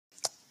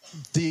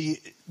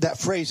that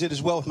phrase, "It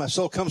is well with my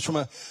soul," comes from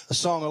a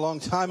song a long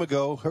time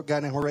ago. A guy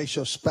named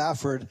Horatio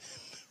Spafford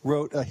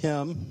wrote a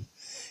hymn.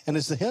 And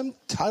is the hymn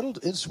titled,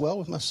 "It's Well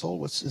With My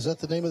Soul"? Is that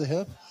the name of the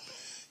hymn?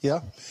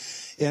 Yeah.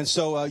 And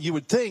so you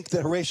would think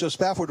that Horatio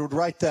Spafford would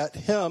write that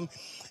hymn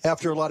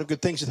after a lot of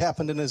good things had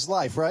happened in his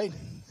life, right?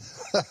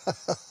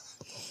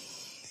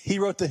 He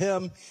wrote the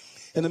hymn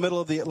in the middle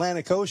of the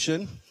Atlantic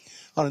Ocean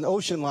on an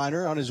ocean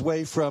liner on his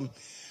way from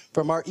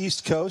our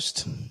East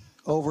Coast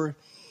over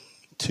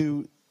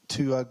to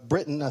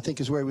Britain, I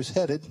think is where he was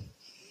headed.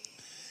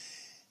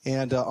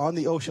 And on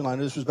the ocean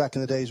liner, this was back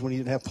in the days when you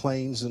didn't have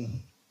planes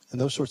and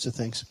those sorts of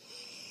things.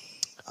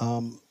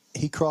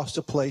 He crossed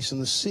a place in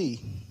the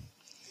sea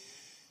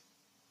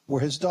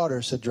where his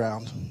daughters had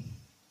drowned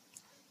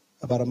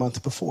about a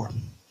month before.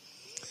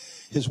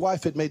 His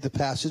wife had made the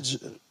passage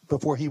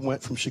before he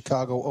went from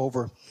Chicago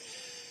over.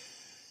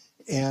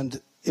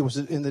 And it was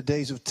in the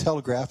days of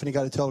telegraph, and he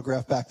got a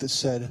telegraph back that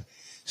said,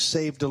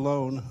 "Saved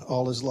alone,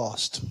 all is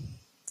lost,"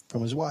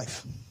 from his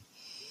wife.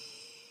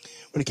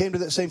 When he came to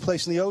that same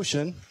place in the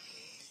ocean,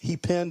 he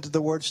penned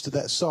the words to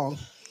that song,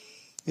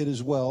 "It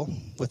is well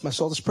with my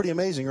soul." That's pretty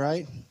amazing,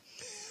 right?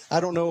 I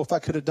don't know if I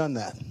could have done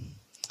that.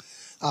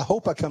 I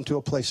hope I come to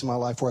a place in my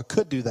life where I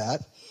could do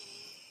that.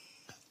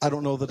 I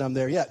don't know that I'm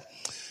there yet.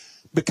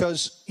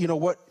 Because, you know,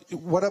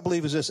 what I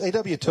believe is this.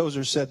 A.W.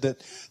 Tozer said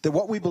that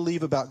what we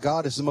believe about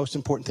God is the most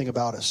important thing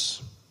about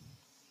us.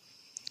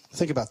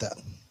 Think about that.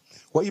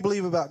 What you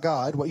believe about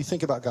God, what you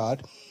think about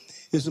God,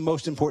 is the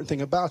most important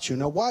thing about you.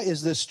 Now, why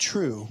is this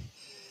true?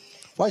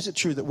 Why is it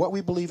true that what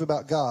we believe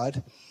about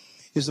God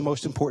is the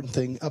most important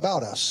thing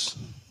about us?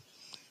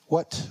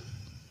 What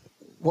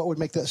would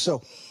make that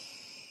so?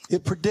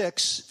 It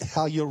predicts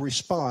how you'll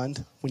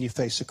respond when you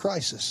face a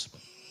crisis.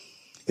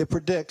 It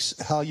predicts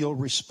how you'll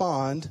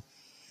respond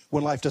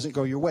when life doesn't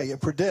go your way.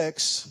 It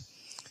predicts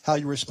how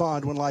you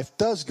respond when life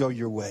does go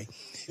your way.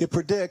 It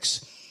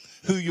predicts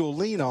who you'll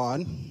lean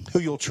on, who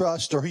you'll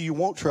trust, or who you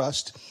won't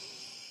trust.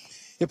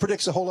 It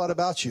predicts a whole lot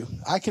about you.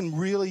 I can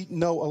really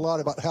know a lot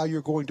about how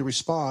you're going to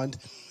respond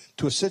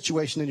to a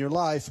situation in your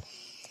life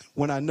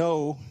when I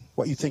know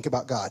what you think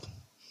about God.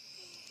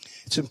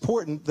 It's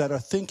important that our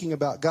thinking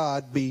about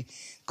God be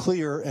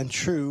clear and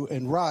true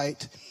and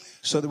right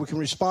so that we can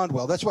respond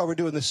well. That's why we're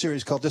doing this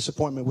series called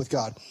Disappointment with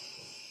God.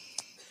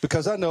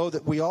 Because I know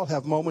that we all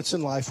have moments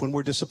in life when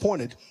we're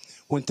disappointed,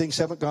 when things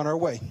haven't gone our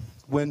way,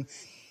 when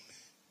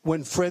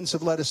friends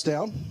have let us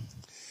down,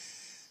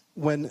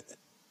 when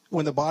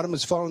the bottom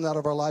has fallen out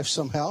of our life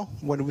somehow,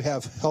 when we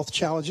have health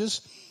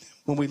challenges,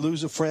 when we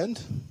lose a friend,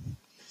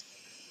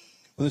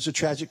 when there's a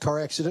tragic car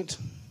accident,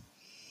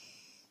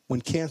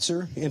 when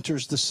cancer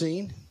enters the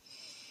scene.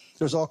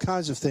 There's all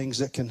kinds of things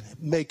that can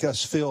make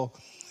us feel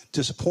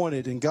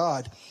disappointed in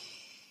God.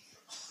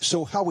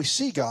 So how we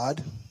see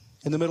God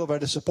in the middle of our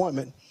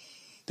disappointment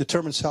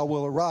determines how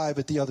we'll arrive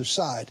at the other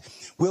side.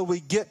 Will we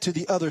get to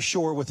the other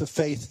shore with a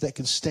faith that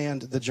can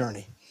stand the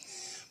journey?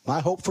 My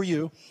hope for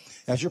you,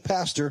 as your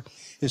pastor,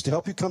 is to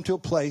help you come to a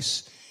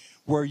place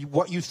where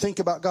what you think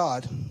about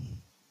God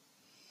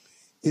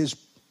is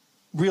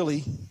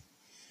really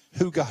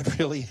who God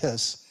really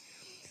is,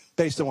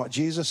 based on what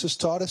Jesus has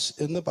taught us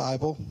in the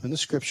Bible, in the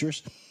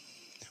Scriptures,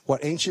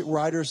 what ancient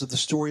writers of the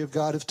story of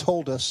God have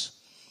told us,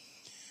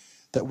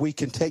 that we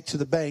can take to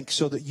the bank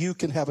so that you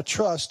can have a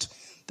trust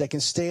that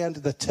can stand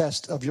the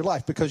test of your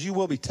life, because you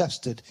will be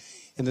tested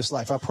in this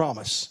life, I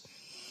promise.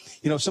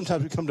 You know,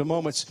 sometimes we come to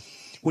moments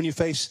when you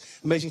face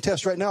amazing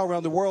tests. Right now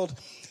around the world,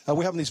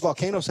 we're having these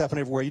volcanoes happen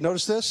everywhere. You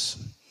notice this?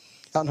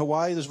 Out in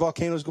Hawaii, there's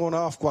volcanoes going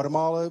off.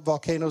 Guatemala,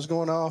 volcanoes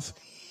going off.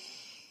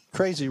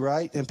 Crazy,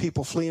 right? And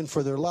people fleeing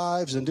for their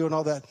lives and doing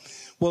all that.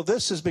 Well,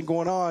 this has been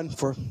going on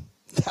for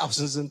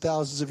thousands and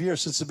thousands of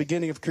years. Since the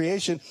beginning of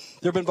creation,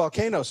 there have been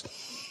volcanoes.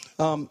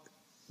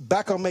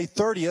 Back on May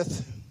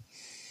 30th,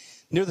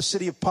 near the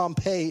city of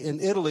Pompeii in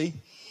Italy,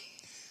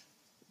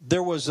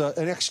 there was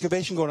an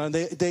excavation going on.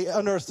 They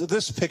unearthed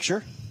this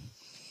picture.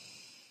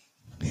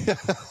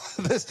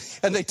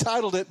 And they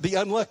titled it "The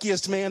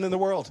Unluckiest Man in the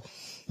World."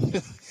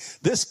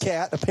 This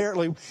cat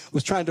apparently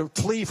was trying to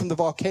flee from the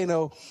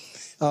volcano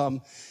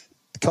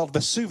called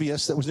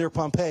Vesuvius that was near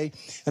Pompeii.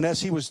 And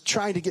as he was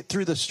trying to get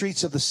through the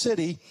streets of the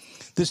city,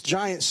 this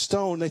giant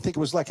stone, they think it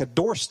was like a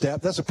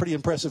doorstep. That's a pretty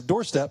impressive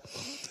doorstep.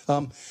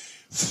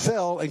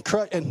 Fell and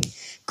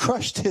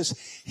crushed his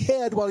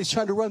head while he's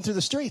trying to run through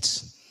the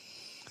streets.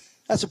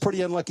 That's a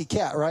pretty unlucky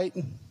cat, right?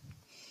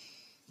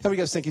 How do you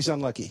guys think he's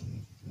unlucky?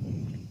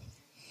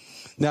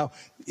 Now,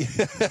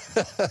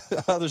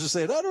 others are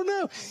saying, I don't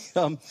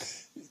know.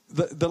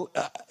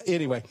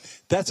 Anyway,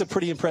 that's a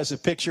pretty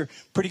impressive picture.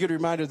 Pretty good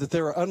reminder that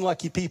there are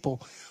unlucky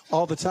people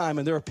all the time,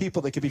 and there are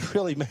people that can be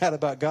really mad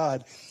about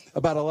God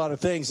about a lot of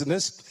things. And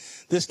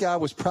this guy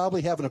was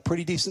probably having a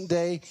pretty decent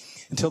day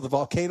until the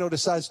volcano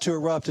decides to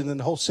erupt, and then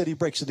the whole city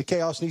breaks into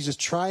chaos, and he's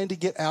just trying to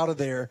get out of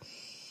there.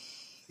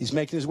 He's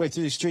making his way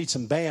through these streets,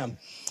 and bam,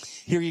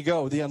 here you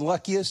go, the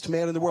unluckiest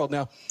man in the world.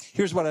 Now,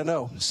 here's what I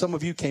know. Some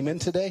of you came in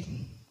today,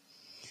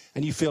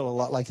 and you feel a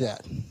lot like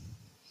that.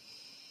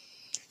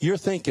 You're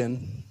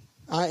thinking,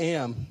 I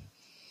am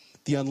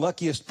the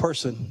unluckiest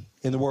person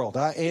in the world.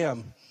 I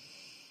am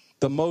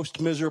the most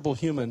miserable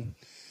human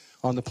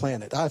on the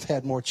planet. I've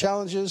had more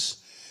challenges,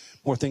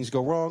 more things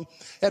go wrong.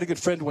 I had a good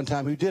friend one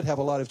time who did have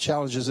a lot of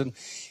challenges, and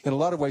in a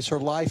lot of ways her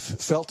life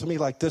felt to me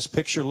like this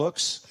picture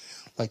looks.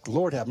 Like,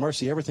 Lord have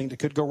mercy, everything that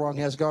could go wrong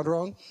has gone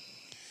wrong.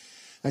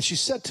 And she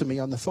said to me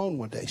on the phone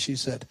one day, she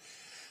said,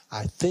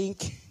 I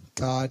think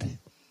God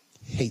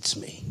hates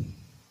me.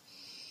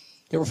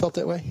 You ever felt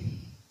that way?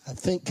 I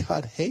think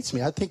God hates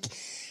me. I think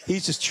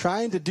he's just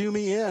trying to do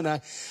me in. I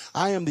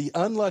am the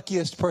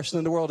unluckiest person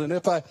in the world. And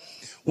if I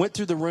went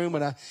through the room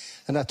and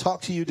I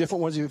talked to you,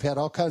 different ones who've had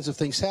all kinds of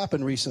things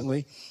happen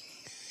recently,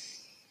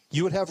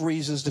 you would have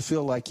reasons to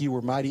feel like you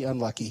were mighty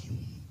unlucky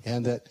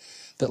and that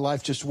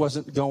life just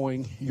wasn't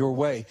going your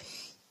way.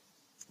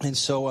 And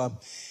so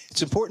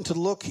it's important to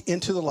look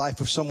into the life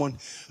of someone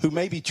who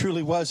maybe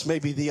truly was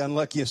maybe the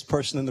unluckiest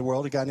person in the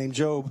world, a guy named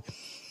Job.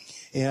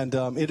 And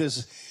it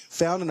is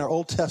found in our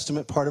Old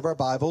Testament part of our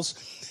Bibles.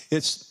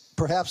 It's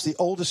perhaps the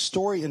oldest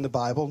story in the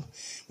Bible.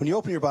 When you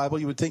open your Bible,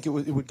 you would think it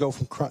would go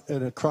from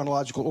in a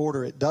chronological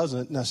order. It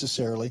doesn't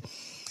necessarily.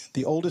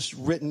 The oldest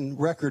written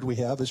record we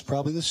have is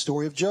probably the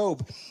story of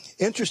Job.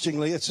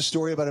 Interestingly, it's a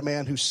story about a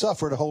man who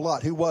suffered a whole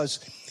lot, who was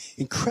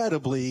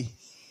incredibly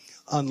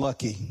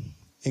unlucky,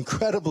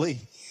 incredibly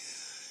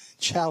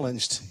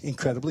challenged,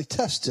 incredibly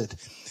tested.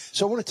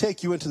 So I want to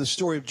take you into the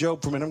story of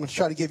Job for a minute. I'm going to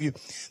try to give you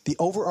the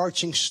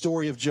overarching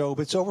story of Job.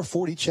 It's over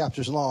 40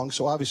 chapters long,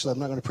 so obviously I'm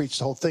not going to preach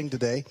the whole thing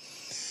today.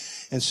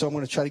 And so I'm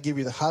going to try to give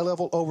you the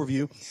high-level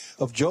overview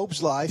of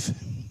Job's life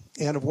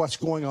and of what's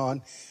going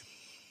on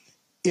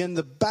in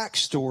the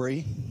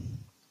backstory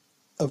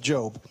of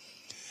Job.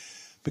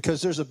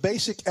 Because there's a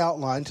basic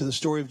outline to the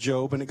story of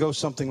Job, and it goes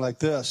something like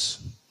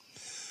this.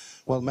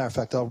 Well, as a matter of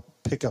fact, I'll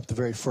pick up the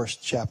very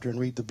first chapter and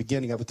read the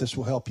beginning of it. This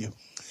will help you.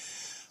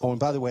 Oh, and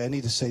by the way, I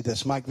need to say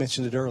this. Mike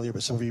mentioned it earlier,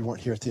 but some of you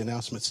weren't here at the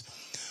announcements.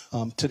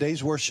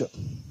 Today's worship,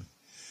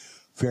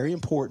 very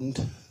important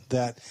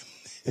that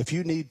if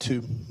you need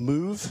to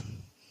move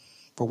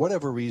for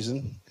whatever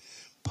reason,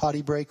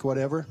 potty break,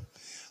 whatever,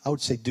 I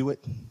would say do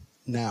it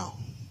now.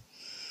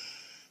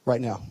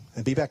 Right now.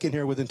 And be back in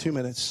here within 2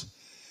 minutes.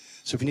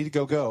 So if you need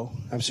to go.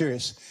 I'm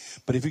serious.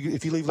 But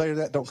if you leave later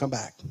than that, don't come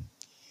back.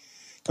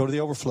 Go to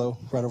the overflow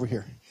right over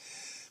here.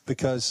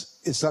 Because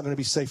it's not going to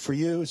be safe for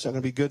you. It's not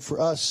going to be good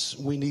for us.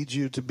 We need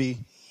you to be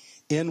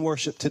in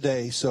worship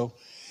today. So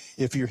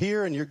if you're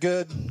here and you're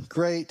good,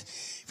 great.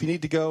 If you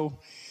need to go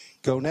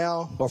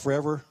now or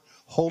forever.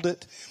 Hold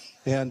it.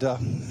 And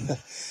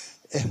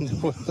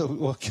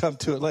we'll come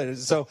to it later.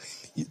 So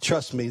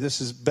trust me,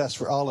 this is best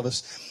for all of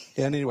us.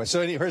 And anyway,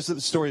 here's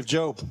the story of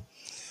Job.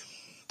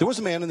 There was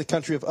a man in the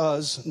country of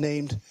Uz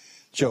named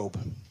Job.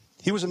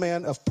 He was a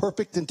man of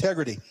perfect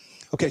integrity.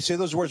 Okay, say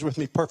those words with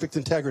me, perfect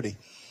integrity.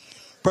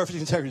 Perfect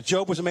integrity.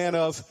 Job was a man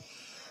of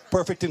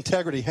perfect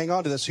integrity. Hang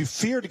on to this. Who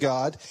feared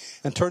God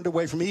and turned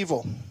away from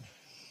evil.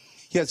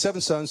 He had 7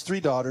 sons, 3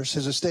 daughters.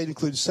 His estate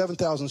included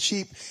 7,000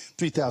 sheep,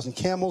 3,000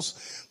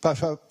 camels,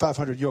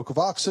 500 yoke of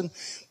oxen,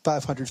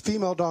 500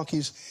 female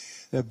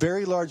donkeys, and a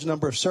very large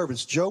number of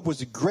servants. Job was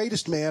the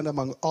greatest man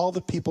among all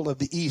the people of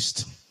the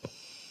East.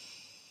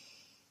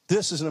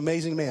 This is an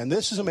amazing man.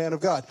 This is a man of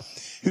God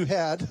who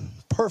had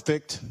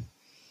perfect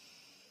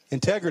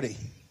integrity.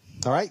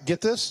 All right,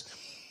 get this?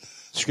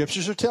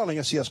 Scriptures are telling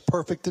us he has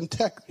perfect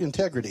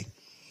integrity.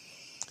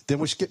 Then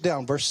we skip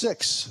down, verse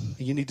 6.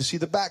 You need to see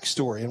the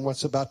backstory and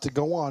what's about to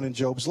go on in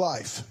Job's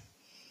life.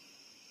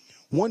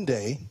 One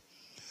day,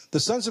 the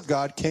sons of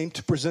God came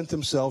to present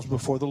themselves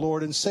before the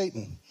Lord, and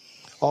Satan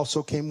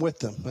also came with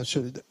them.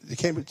 They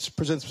came to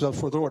present themselves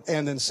before the Lord,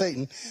 and then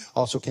Satan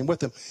also came with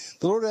them.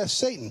 The Lord asked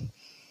Satan,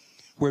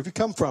 "Where have you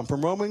come from?"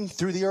 "From roaming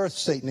through the earth,"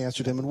 Satan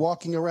answered him, "and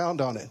walking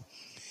around on it."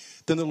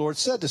 Then the Lord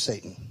said to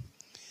Satan,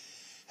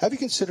 "Have you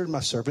considered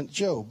my servant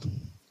Job?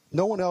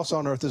 No one else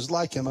on earth is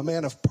like him, a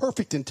man of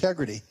perfect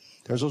integrity."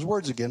 There's those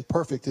words again,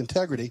 perfect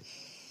integrity,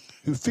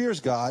 who fears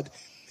God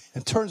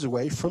and turns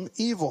away from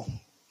evil.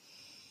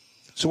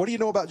 So what do you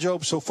know about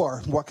Job so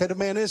far? What kind of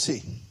man is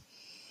he?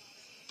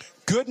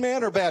 Good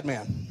man or bad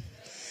man?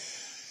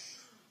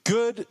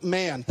 Good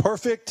man,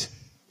 perfect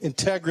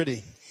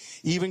integrity.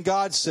 Even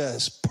God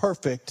says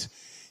perfect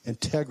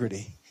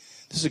integrity.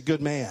 This is a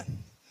good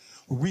man,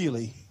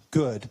 really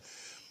good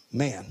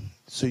man.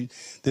 So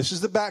this is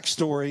the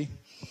backstory.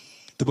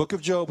 The book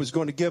of Job is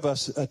going to give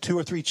us a 2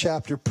 or 3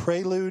 chapter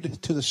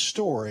prelude to the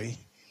story,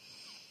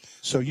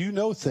 so you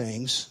know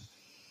things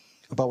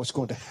about what's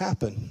going to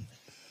happen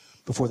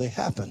before they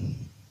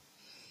happen.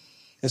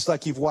 It's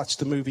like you've watched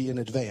the movie in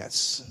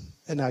advance,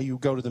 and now you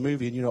go to the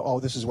movie and you know, oh,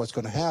 this is what's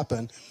going to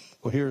happen.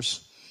 Well,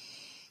 here's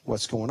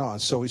what's going on.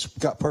 So he's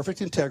got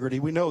perfect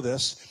integrity. We know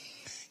this.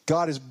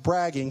 God is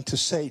bragging to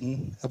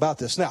Satan about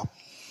this. Now,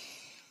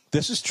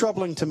 this is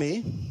troubling to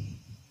me.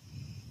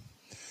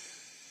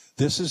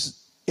 This is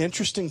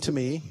interesting to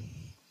me.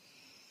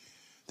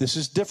 This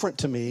is different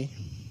to me.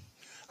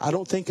 I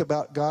don't think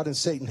about God and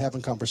Satan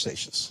having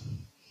conversations.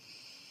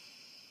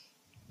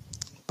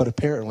 But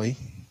apparently,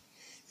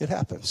 it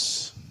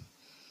happens.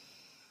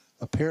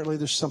 Apparently,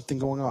 there's something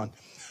going on.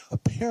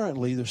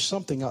 apparently there's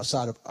something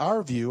outside of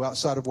our view,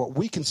 outside of what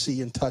we can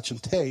see and touch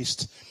and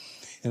taste,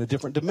 in a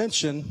different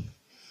dimension,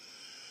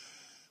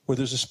 where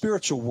there's a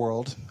spiritual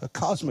world, a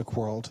cosmic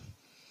world,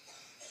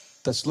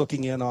 that's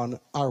looking in on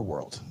our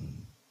world.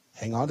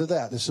 Hang on to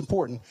that. It's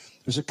important.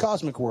 There's a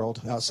cosmic world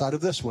outside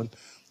of this one,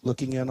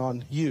 looking in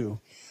on you,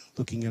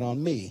 looking in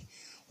on me,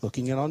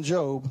 looking in on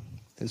Job,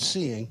 and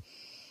seeing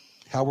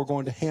how we're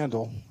going to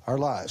handle our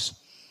lives.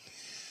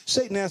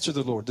 Satan answered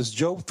the Lord, does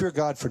Job fear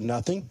God for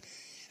nothing?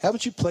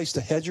 Haven't you placed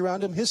a hedge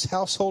around him, his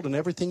household, and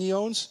everything he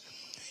owns?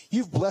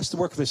 You've blessed the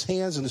work of his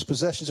hands, and his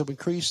possessions have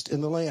increased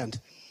in the land.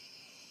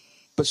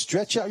 But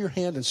stretch out your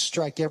hand and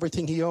strike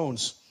everything he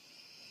owns,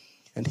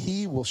 and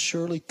he will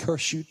surely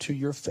curse you to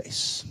your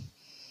face.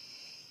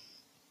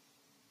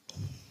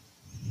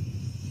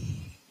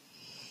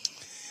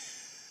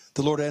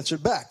 The Lord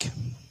answered back,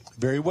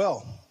 very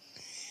well.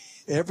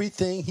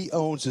 Everything he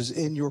owns is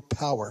in your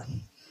power.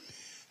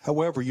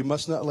 However, you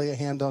must not lay a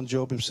hand on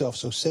Job himself.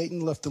 So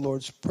Satan left the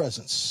Lord's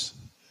presence.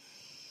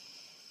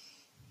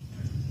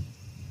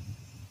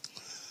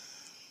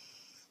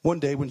 One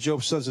day when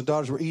Job's sons and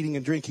daughters were eating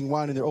and drinking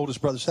wine in their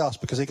oldest brother's house,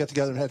 because they got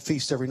together and had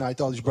feasts every night,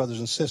 all these brothers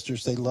and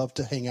sisters, they loved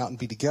to hang out and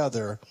be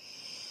together.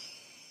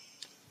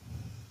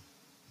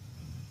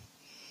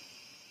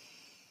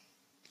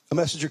 A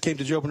messenger came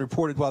to Job and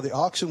reported, while the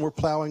oxen were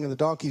plowing and the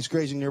donkeys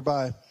grazing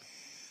nearby,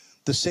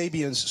 the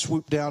Sabeans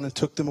swooped down and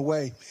took them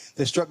away.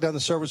 They struck down the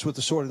servants with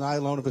the sword, and I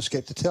alone have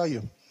escaped to tell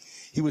you.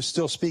 He was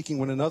still speaking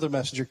when another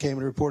messenger came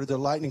and reported that a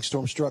lightning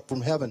storm struck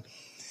from heaven.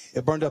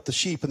 It burned up the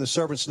sheep and the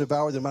servants and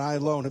devoured them, and I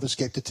alone have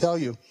escaped to tell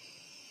you.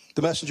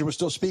 The messenger was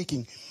still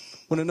speaking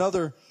when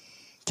another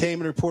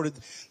came and reported,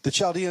 the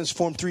Chaldeans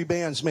formed 3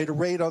 bands, made a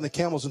raid on the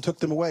camels, and took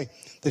them away.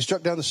 They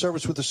struck down the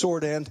servants with the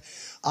sword, and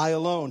I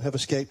alone have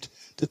escaped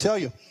to tell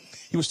you.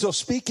 He was still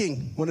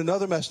speaking when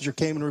another messenger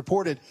came and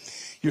reported,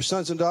 your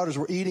sons and daughters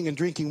were eating and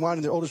drinking wine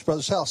in their oldest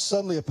brother's house.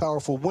 Suddenly a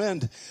powerful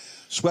wind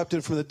swept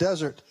in from the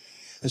desert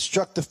and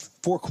struck the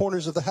 4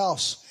 corners of the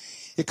house.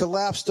 It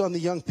collapsed on the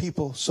young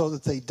people so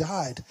that they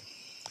died,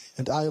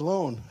 and I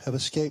alone have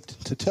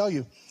escaped to tell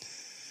you.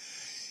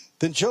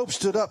 Then Job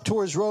stood up,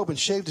 tore his robe, and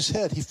shaved his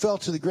head. He fell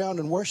to the ground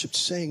and worshipped,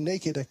 saying,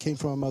 naked I came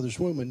from my mother's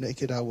womb, and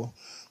naked I will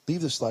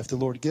leave this life. The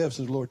Lord gives,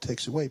 and the Lord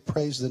takes away.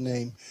 Praise the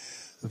name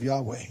of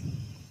Yahweh.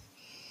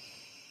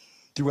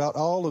 Throughout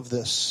all of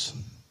this,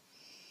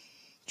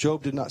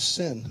 Job did not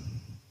sin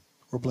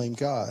or blame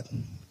God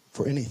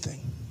for anything.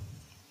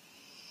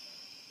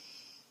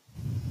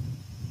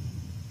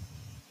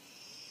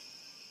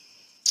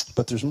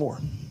 But there's more.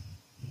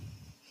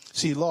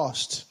 See, he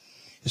lost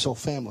his whole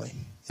family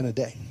in a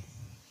day.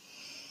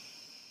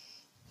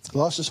 He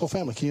lost his whole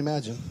family. Can you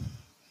imagine?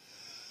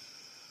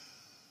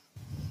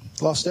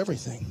 Lost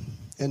everything.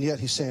 And yet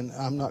he's saying,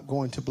 I'm not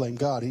going to blame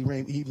God.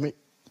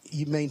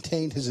 He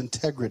maintained his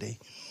integrity.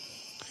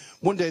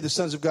 One day the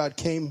sons of God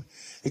came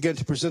again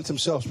to present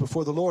themselves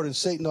before the Lord, and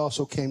Satan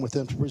also came with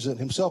them to present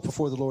himself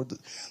before the Lord.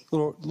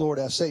 The Lord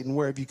asked Satan,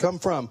 where have you come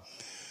from?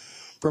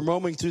 From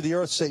roaming through the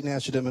earth, Satan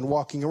answered him, and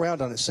walking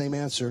around on it. Same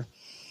answer.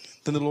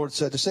 Then the Lord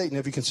said to Satan,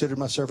 have you considered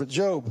my servant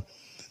Job?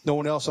 No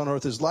one else on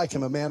earth is like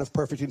him, a man of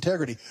perfect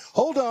integrity.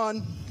 Hold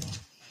on.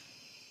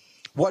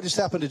 What just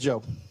happened to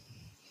Job?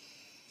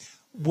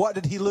 What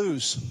did he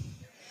lose?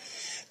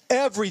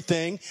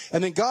 Everything.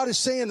 And then God is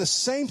saying the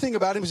same thing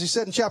about him as he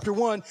said in chapter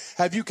 1.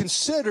 Have you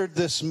considered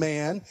this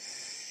man?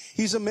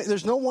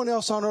 There's no one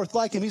else on earth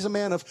like him. He's a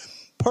man of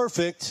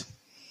perfect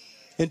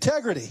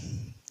integrity.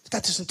 He's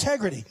got this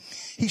integrity.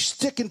 He's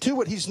sticking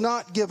to it. He's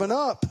not given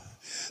up.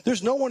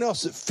 There's no one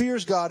else that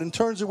fears God and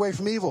turns away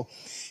from evil.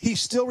 He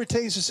still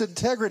retains his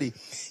integrity,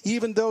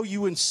 even though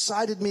you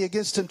incited me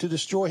against him to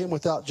destroy him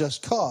without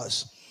just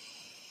cause.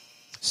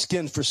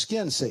 Skin for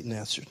skin, Satan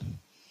answered.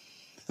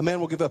 A man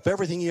will give up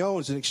everything he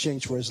owns in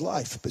exchange for his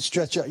life, but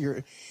stretch out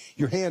your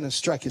hand and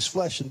strike his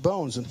flesh and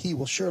bones, and he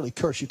will surely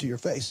curse you to your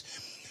face.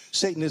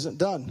 Satan isn't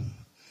done.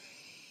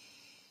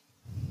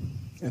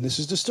 And this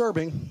is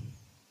disturbing,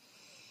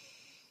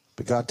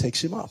 but God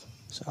takes him up.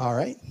 So, all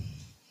right,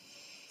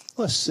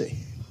 let's see.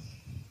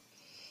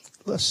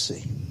 Let's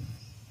see.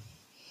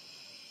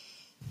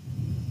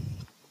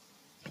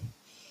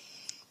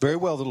 Very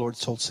well, the Lord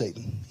told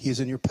Satan. He is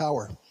in your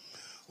power.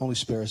 Only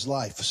spare his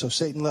life. So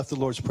Satan left the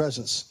Lord's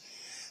presence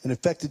and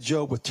infected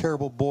Job with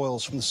terrible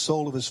boils from the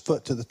sole of his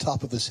foot to the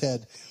top of his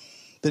head.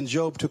 Then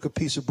Job took a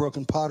piece of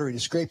broken pottery to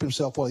scrape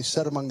himself while he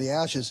sat among the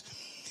ashes.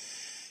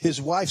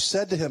 His wife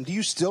said to him, do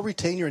you still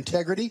retain your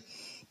integrity?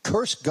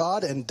 Curse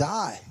God and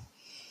die.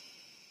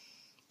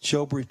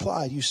 Job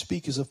replied, you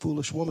speak as a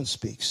foolish woman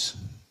speaks.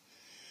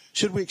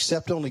 Should we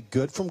accept only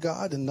good from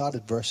God and not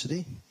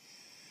adversity?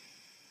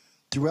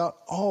 Throughout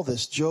all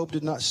this, Job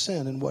did not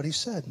sin in what he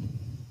said.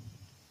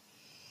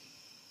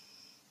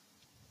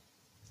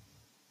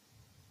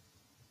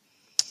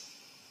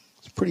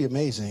 It's pretty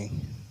amazing.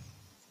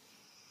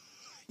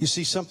 You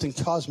see, something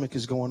cosmic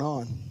is going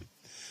on.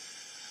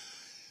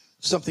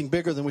 Something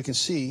bigger than we can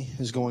see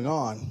is going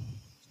on.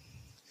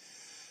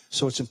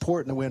 So it's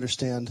important that we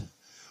understand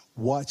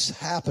what's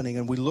happening,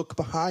 and we look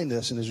behind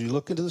this. And as we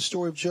look into the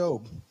story of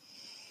Job,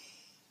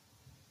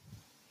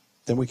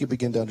 then we could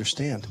begin to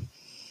understand.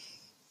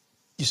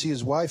 You see,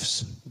 his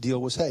wife's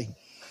deal was, hey,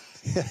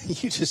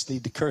 you just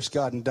need to curse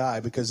God and die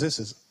because this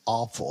is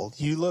awful.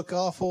 You look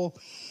awful.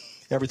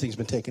 Everything's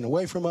been taken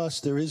away from us.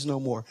 There is no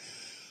more.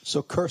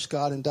 So curse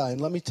God and die.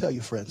 And let me tell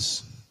you,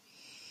 friends,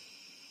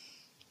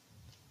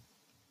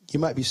 you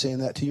might be saying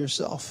that to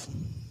yourself.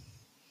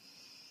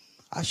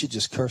 I should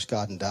just curse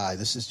God and die.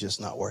 This is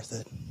just not worth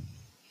it.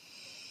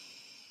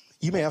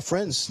 You may have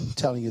friends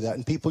telling you that,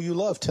 and people you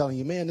love telling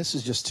you, man, this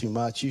is just too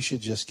much. You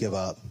should just give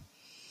up.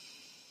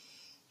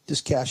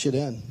 Just cash it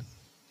in.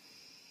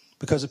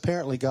 Because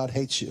apparently God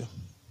hates you.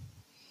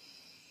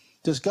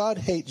 Does God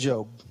hate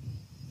Job?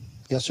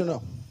 Yes or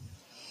no?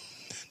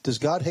 Does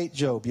God hate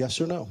Job? Yes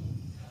or no?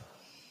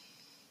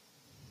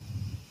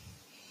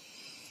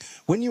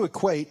 When you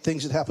equate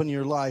things that happen in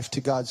your life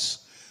to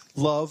God's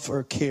love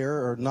or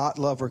care or not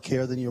love or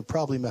care, then you're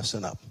probably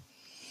messing up.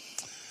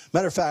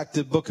 Matter of fact,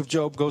 the book of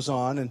Job goes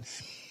on, and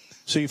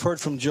so you've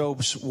heard from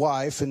Job's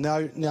wife, and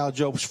now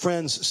Job's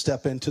friends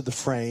step into the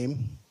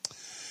frame,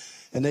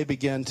 and they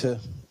begin to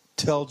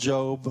tell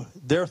Job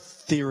their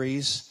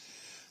theories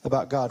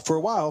about God. For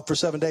a while, for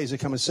 7 days, they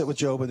come and sit with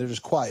Job, and they're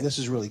just quiet. This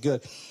is really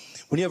good.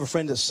 When you have a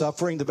friend that's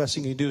suffering, the best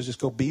thing you can do is just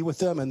go be with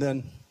them, and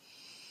then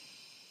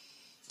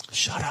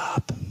shut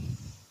up.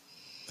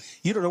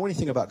 You don't know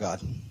anything about God.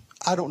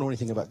 I don't know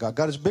anything about God.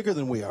 God is bigger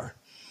than we are.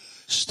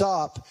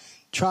 Stop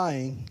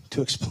trying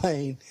to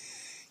explain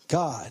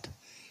God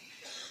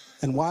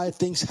and why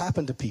things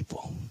happen to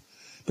people,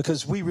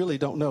 because we really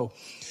don't know.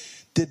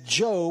 Did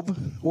Job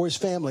or his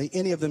family,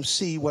 any of them,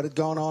 see what had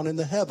gone on in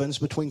the heavens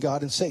between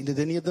God and Satan? Did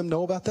any of them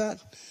know about that?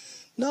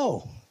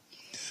 No.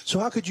 So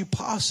how could you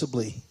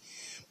possibly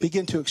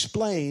begin to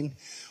explain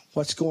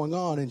what's going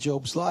on in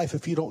Job's life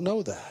if you don't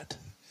know that?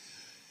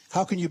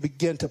 How can you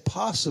begin to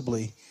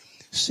possibly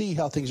see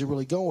how things are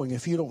really going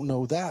if you don't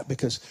know that?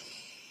 Because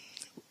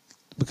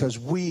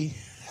we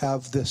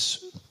have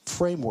this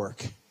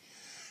framework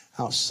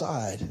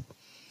outside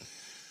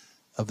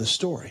of the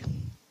story.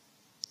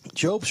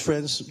 Job's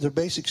friends, their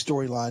basic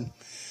storyline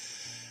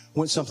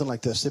went something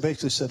like this. They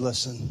basically said,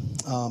 listen,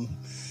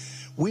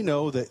 we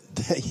know that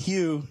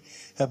you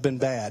have been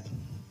bad.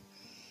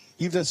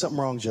 You've done something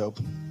wrong, Job.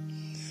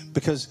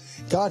 Because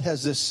God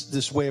has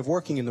this way of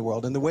working in the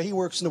world. And the way he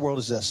works in the world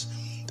is this,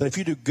 that if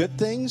you do good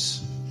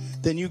things,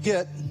 then you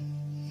get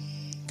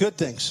good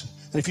things.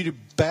 And if you do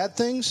bad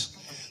things,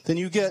 then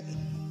you get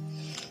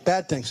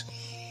bad things.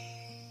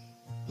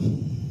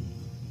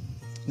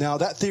 Now,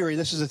 that theory,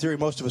 this is a theory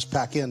most of us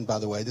pack in, by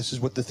the way. This is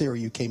what the theory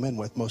you came in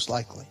with, most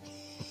likely.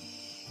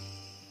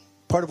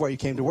 Part of why you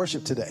came to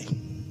worship today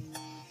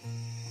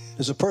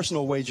is a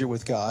personal wager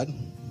with God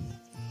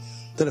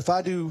that if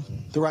I do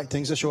the right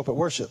things, I show up at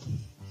worship,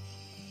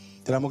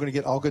 that I'm going to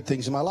get all good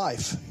things in my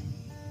life.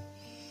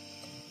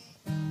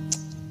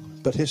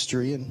 But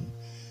history and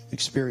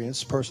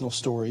experience, personal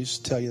stories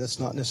tell you that's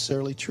not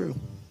necessarily true.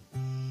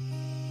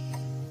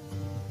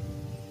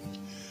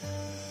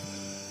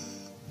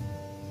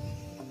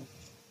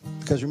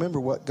 Because remember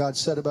what God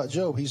said about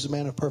Job. He's a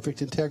man of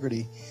perfect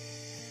integrity.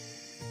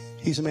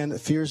 He's a man that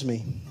fears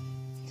me.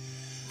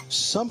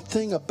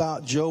 Something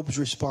about Job's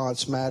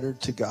response mattered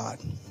to God.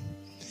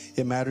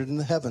 It mattered in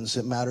the heavens.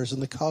 It matters in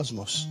the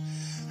cosmos.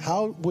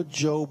 How would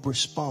Job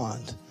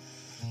respond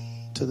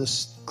to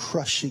this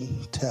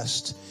crushing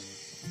test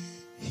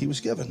he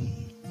was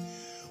given?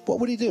 What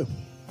would he do?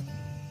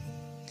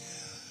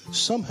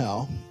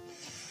 Somehow,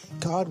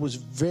 God was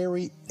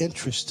very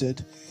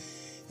interested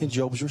in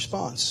Job's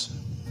response.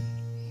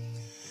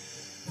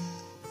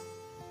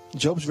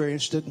 Job's very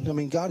interested.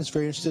 God is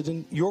very interested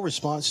in your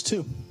response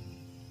too.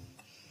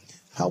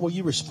 How will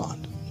you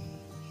respond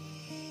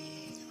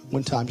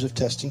when times of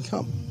testing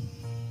come?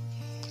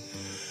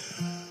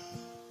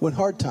 When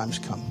hard times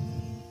come,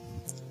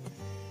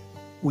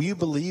 will you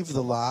believe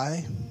the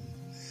lie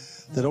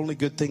that only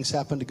good things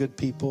happen to good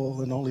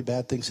people and only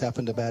bad things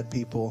happen to bad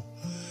people?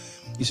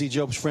 You see,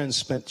 Job's friends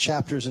spent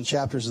chapters and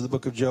chapters of the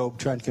book of Job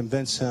trying to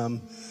convince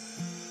him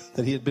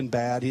that he had been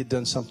bad, he had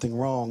done something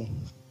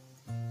wrong.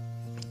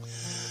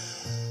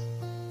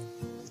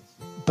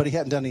 But he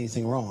hadn't done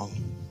anything wrong.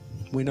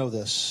 We know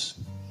this.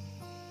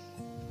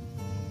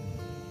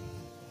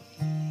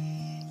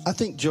 I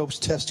think Job's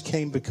test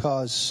came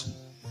because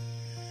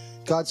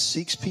God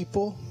seeks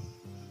people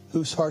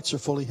whose hearts are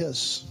fully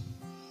his,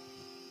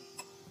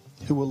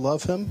 who will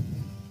love him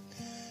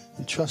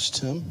and trust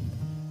him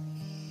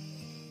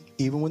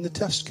even when the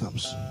test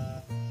comes,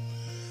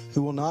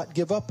 who will not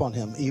give up on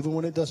him even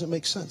when it doesn't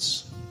make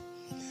sense.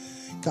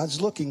 God's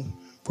looking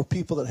for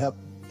people that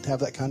have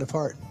that kind of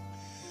heart.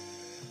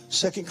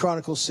 2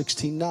 Chronicles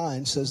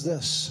 16:9 says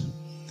this,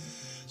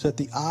 that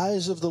the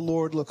eyes of the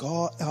Lord look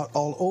out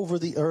all over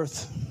the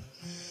earth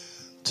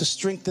to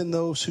strengthen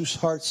those whose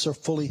hearts are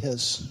fully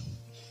his.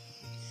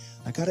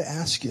 I got to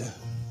ask you,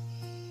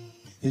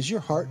 is your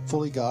heart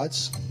fully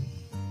God's?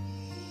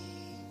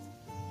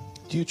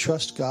 Do you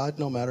trust God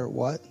no matter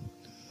what?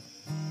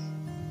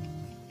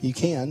 You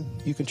can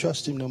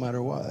trust him no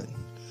matter what.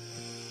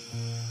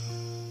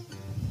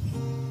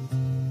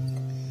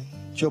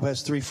 Job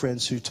has 3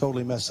 friends who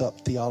totally mess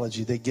up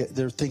theology.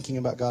 Their thinking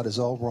about God is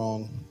all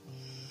wrong.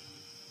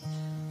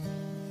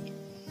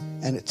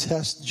 And it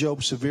tests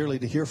Job severely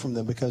to hear from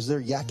them because they're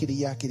yakety,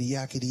 yakety,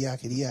 yakety,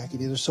 yakety,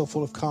 yakety. They're so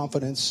full of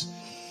confidence,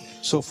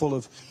 so full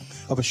of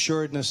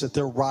assuredness that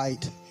they're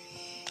right.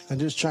 And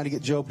they're just trying to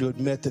get Job to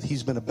admit that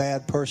he's been a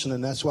bad person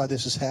and that's why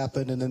this has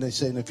happened. And then they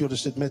say, and if you'll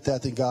just admit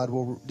that, then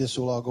this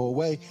will all go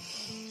away.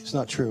 It's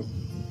not true.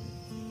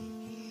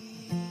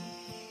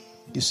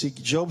 You see,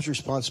 Job's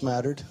response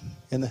mattered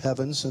in the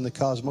heavens and the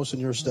cosmos, and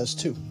yours does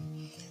too.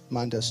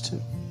 Mine does too.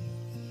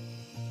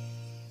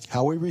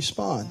 How we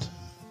respond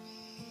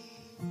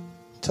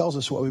tells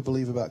us what we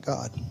believe about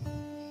God.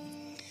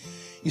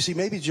 You see,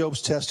 maybe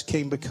Job's test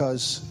came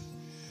because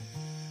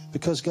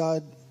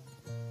God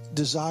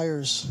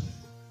desires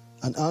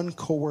an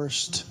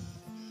uncoerced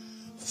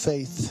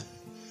faith,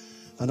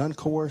 an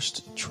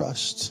uncoerced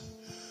trust,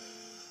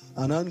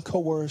 an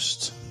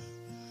uncoerced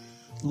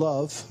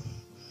love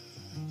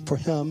for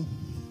Him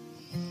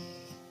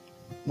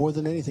more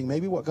than anything.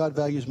 Maybe what God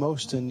values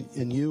most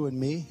in you and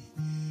me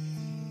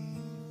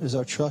is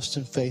our trust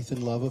and faith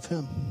and love of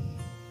Him.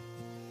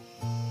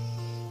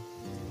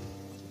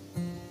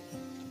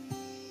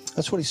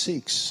 That's what He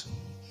seeks.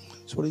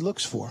 That's what He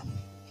looks for.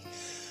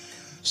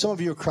 Some of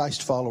you are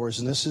Christ followers,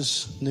 and this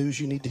is news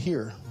you need to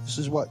hear. This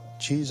is what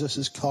Jesus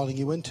is calling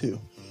you into.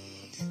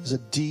 Is a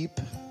deep,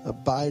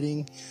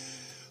 abiding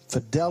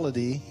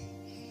fidelity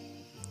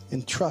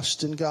and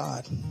trust in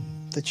God.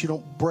 That you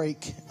don't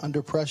break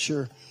under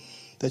pressure.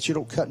 That you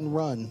don't cut and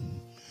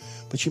run.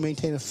 But you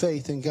maintain a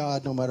faith in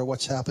God no matter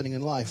what's happening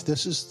in life.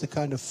 This is the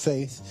kind of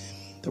faith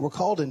that we're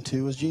called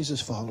into as Jesus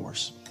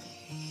followers.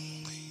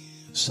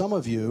 Some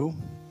of you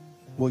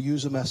will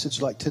use a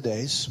message like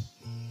today's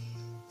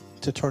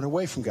to turn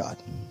away from God.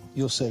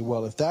 You'll say,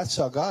 well, if that's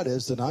how God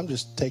is, then I'm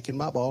just taking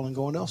my ball and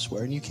going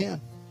elsewhere. And you can.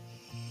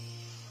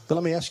 But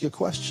let me ask you a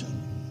question.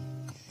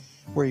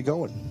 Where are you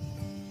going?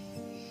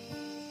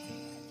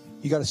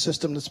 You got a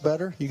system that's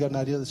better? You got an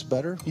idea that's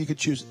better? You could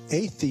choose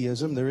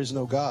atheism. There is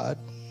no God.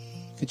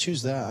 You could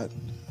choose that.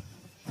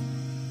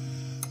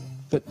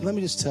 But let me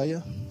just tell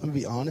you, let me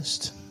be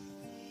honest.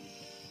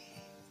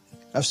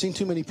 I've seen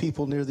too many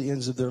people near the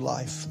ends of their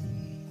life.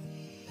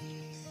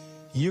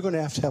 You're going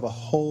to have a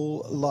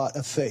whole lot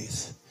of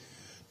faith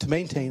to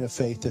maintain a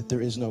faith that there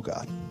is no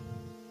God.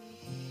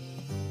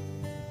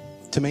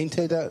 To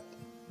maintain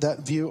that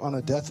view on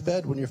a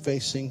deathbed when you're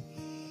facing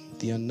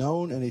the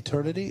unknown and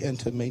eternity, and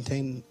to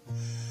maintain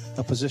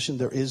a position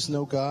there is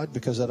no God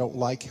because I don't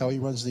like how He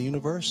runs the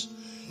universe.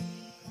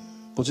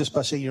 Well, just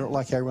by saying you don't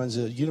like how He runs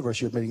the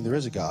universe, you're admitting there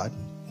is a God.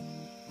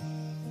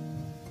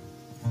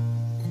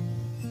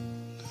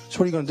 So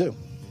what are you going to do?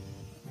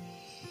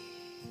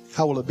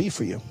 How will it be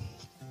for you?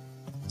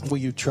 Will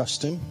you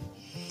trust Him?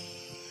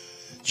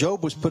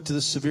 Job was put to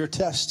this severe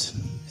test.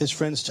 His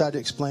friends tried to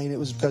explain it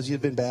was because he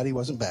had been bad. He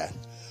wasn't bad.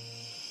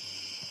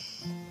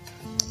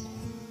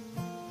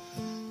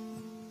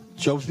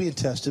 Job's being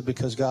tested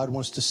because God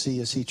wants to see,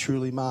 is he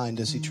truly mine?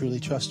 Does he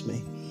truly trust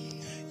me?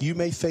 You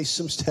may face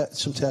some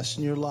tests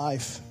in your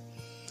life.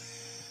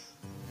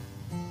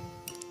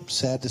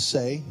 Sad to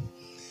say,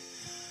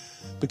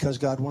 because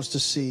God wants to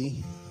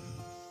see,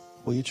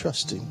 will you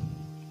trust Him?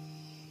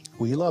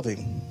 Will you love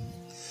Him?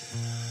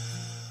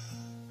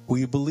 Will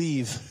you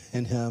believe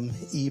in Him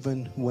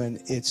even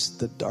when it's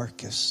the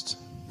darkest?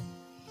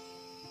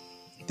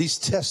 These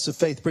tests of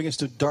faith bring us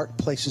to dark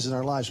places in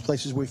our lives,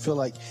 places where we feel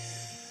like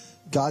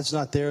God's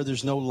not there,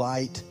 there's no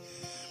light.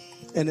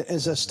 And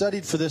as I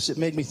studied for this, it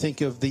made me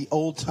think of the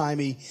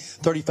old-timey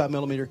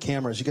 35mm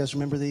cameras. You guys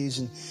remember these?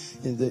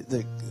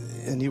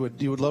 And you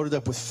would load it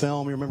up with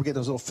film. You remember getting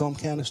those little film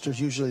canisters?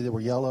 Usually they were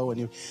yellow, and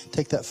you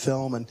take that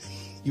film and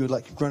you would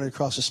like run it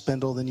across a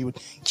spindle. Then you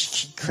would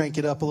crank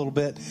it up a little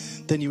bit.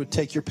 Then you would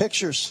take your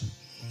pictures.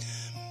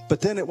 But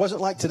then it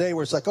wasn't like today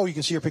where it's like, oh, you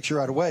can see your picture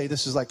right away.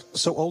 This is like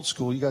so old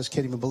school. You guys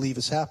can't even believe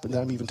it's happened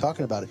that I'm even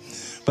talking about it.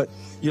 But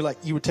you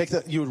would take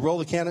that, you would roll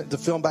the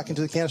film back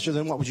into the canister.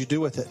 Then what would you do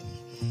with it?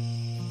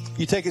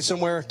 You take it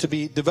somewhere to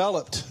be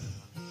developed.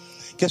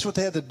 Guess what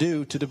they had to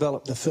do to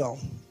develop the film?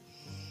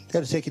 They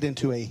had to take it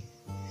into a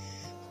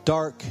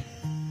dark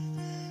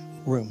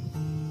room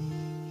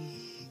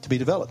to be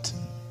developed.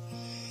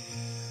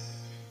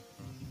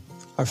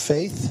 Our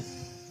faith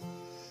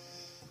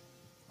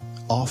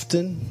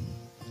often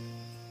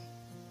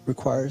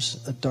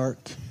requires a dark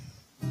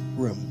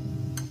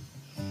room,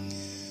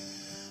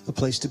 a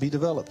place to be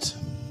developed.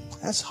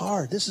 That's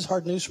hard. This is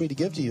hard news for me to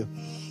give to you.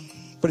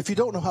 But if you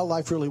don't know how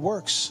life really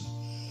works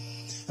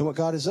and what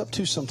God is up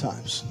to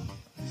sometimes,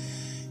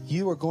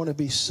 you are going to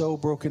be so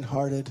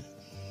brokenhearted,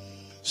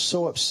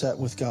 so upset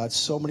with God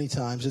so many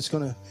times.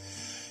 You're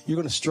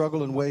going to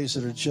struggle in ways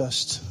that are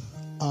just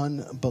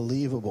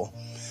unbelievable.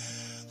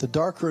 The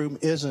dark room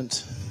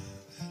isn't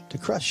to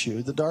crush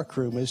you. The dark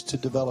room is to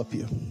develop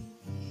you.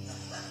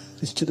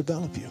 It's to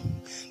develop you,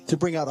 to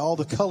bring out all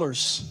the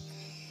colors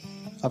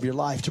of your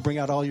life, to bring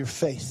out all your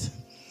faith.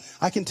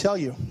 I can tell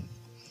you,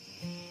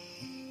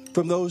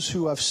 from those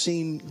who I've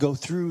seen go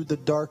through the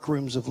dark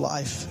rooms of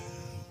life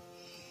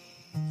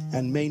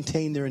and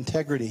maintain their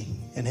integrity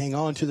and hang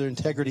on to their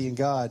integrity in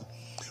God,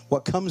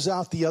 what comes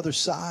out the other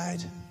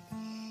side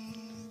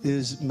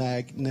is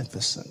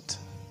magnificent.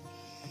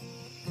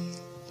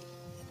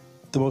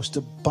 The most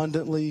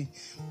abundantly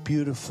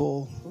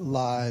beautiful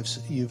lives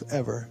you've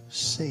ever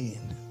seen.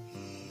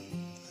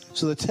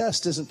 So the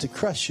test isn't to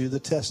crush you. The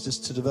test is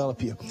to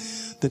develop you.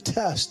 The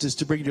test is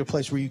to bring you to a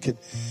place where you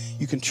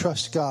can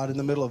trust God in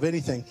the middle of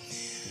anything.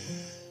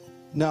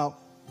 Now,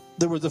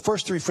 there were the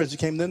first three friends that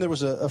came. Then there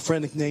was a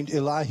friend named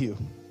Elihu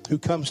who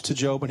comes to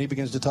Job, and he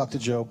begins to talk to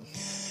Job.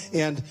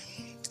 And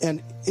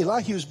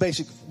Elihu's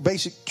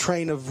basic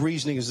train of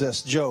reasoning is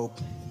this: Job,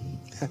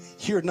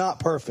 you're not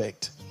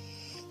perfect.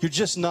 You're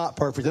just not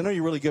perfect. I know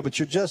you're really good, but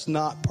you're just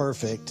not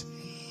perfect.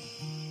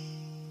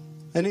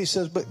 And he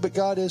says, but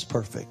God is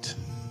perfect.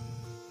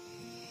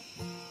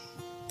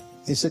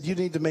 He said, you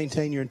need to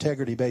maintain your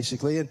integrity,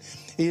 basically. And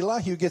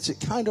Elihu gets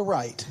it kind of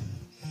right.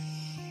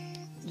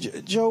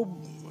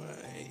 Job,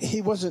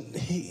 he wasn't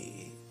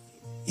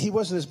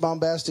as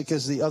bombastic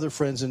as the other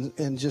friends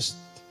and just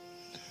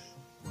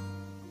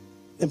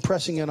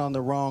impressing it on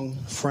the wrong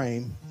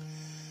frame.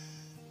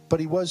 But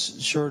he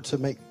was sure to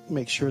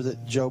make sure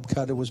that Job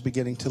kind of was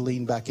beginning to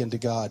lean back into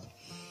God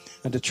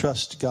and to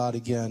trust God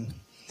again.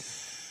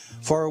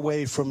 Far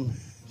away from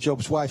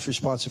Job's wife's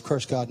response of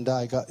curse God and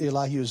die,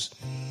 Elihu's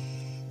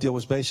deal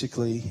was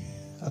basically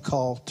a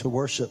call to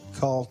worship,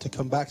 call to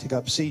come back to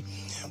God. See,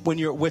 when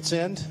you're at wit's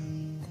end,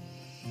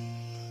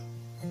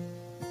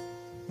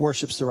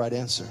 worship's the right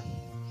answer.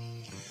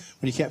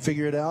 When you can't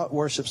figure it out,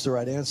 worship's the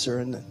right answer.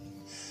 And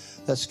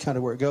that's kind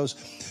of where it goes.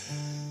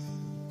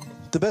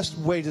 The best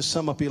way to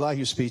sum up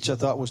Elihu's speech, I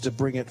thought, was to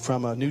bring it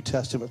from a New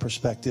Testament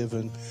perspective.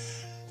 And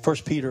 1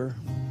 Peter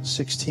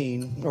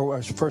 16, or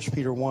 1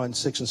 Peter 1,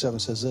 6 and 7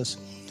 says this: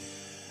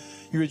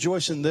 you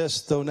rejoice in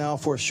this, though now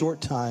for a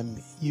short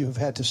time you have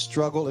had to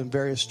struggle in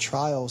various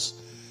trials,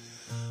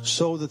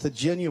 so that the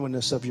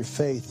genuineness of your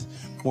faith,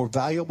 more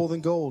valuable than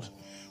gold,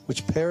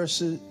 which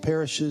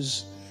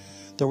perishes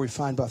though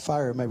refined by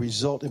fire, may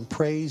result in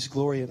praise,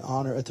 glory, and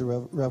honor at the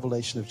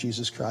revelation of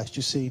Jesus Christ.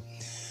 You see,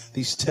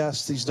 these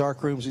tests, these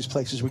dark rooms, these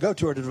places we go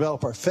to are to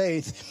develop our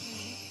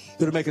faith.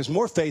 They're to make us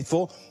more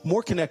faithful,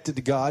 more connected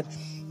to God,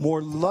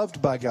 more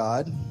loved by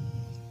God,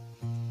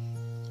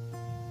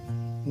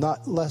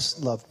 not less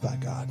loved by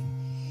God,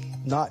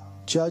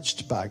 not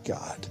judged by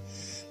God,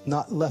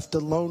 not left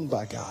alone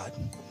by God.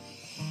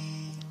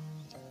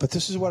 But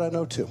this is what I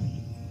know too.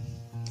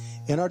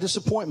 In our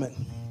disappointment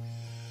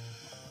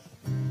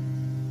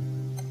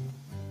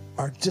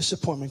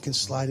can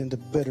slide into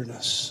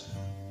bitterness.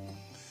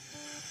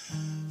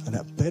 And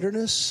that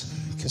bitterness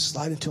can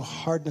slide into a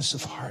hardness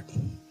of heart.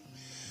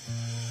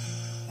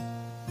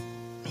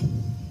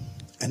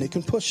 And it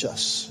can push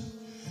us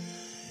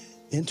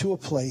into a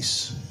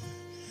place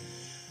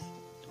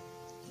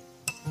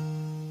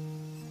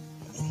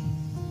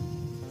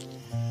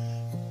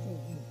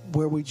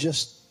where we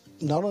just,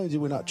 not only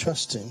do we not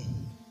trust Him,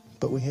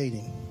 but we hate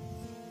Him.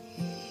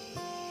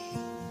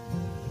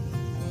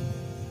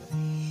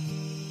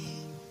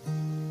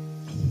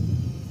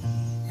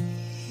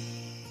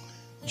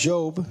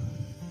 Job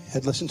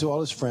had listened to all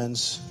his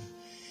friends.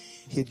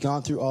 He had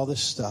gone through all this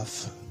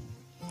stuff.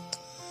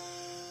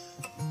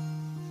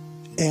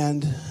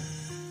 And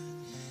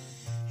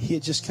he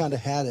had just kind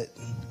of had it.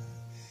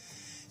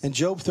 In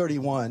Job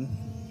 31,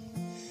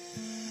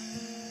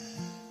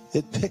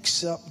 it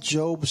picks up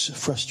Job's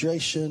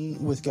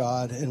frustration with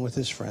God and with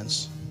his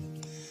friends.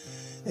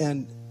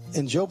 And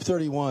in Job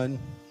 31,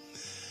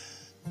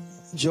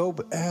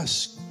 Job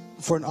asks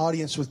for an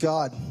audience with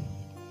God.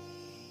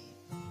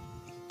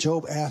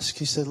 Job asks,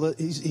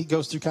 he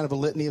goes through kind of a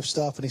litany of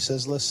stuff, and he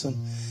says,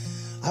 listen,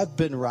 I've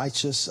been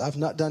righteous. I've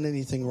not done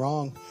anything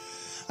wrong.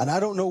 And I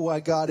don't know why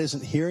God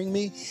isn't hearing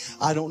me.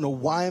 I don't know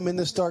why I'm in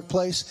this dark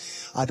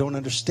place. I don't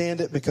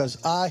understand it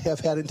because I have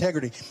had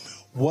integrity.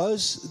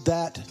 Was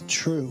that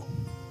true?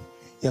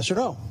 Yes or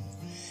no?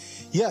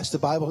 Yes, the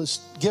Bible has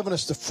given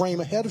us the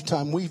frame ahead of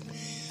time. We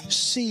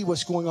see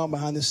what's going on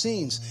behind the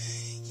scenes.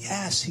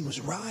 Yes, he was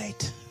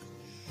right.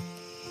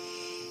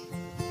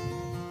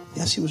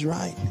 Yes, he was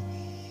right.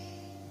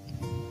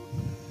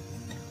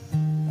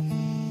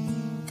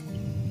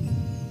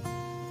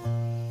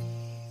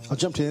 I'll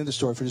jump to the end of the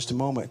story for just a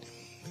moment.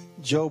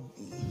 Job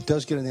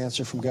does get an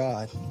answer from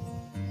God.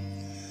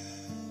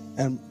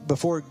 And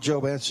before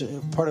Job answered,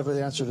 part of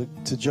the answer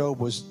to Job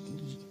was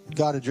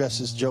God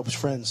addresses Job's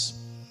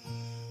friends.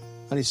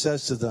 And he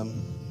says to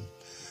them,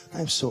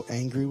 I'm so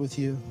angry with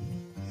you.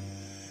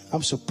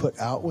 I'm so put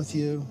out with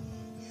you.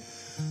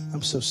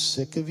 I'm so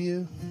sick of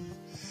you.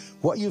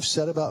 What you've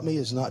said about me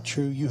is not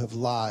true. You have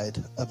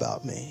lied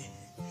about me.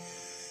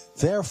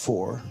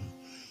 Therefore,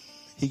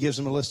 he gives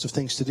them a list of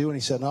things to do, and he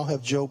said, and I'll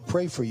have Job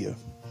pray for you,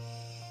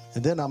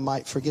 and then I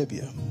might forgive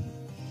you.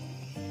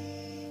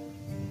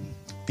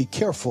 Be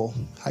careful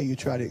how you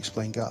try to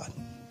explain God.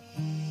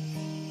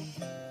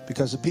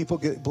 Because the people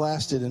get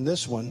blasted in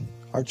this one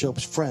are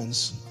Job's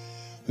friends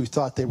who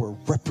thought they were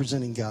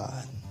representing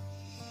God.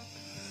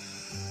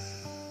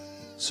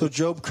 So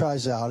Job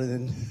cries out,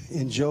 and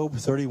in Job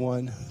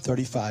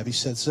 31:35, he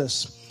says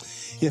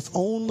this: if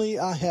only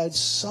I had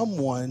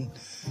someone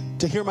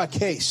to hear my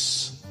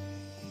case.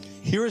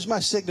 Here is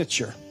my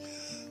signature.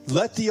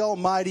 Let the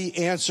Almighty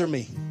answer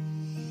me.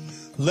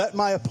 Let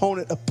my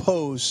opponent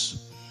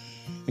oppose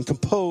and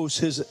compose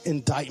his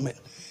indictment.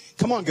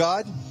 Come on,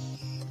 God.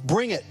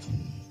 Bring it.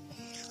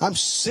 I'm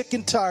sick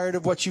and tired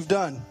of what you've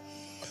done.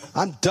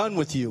 I'm done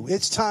with you.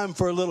 It's time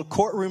for a little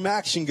courtroom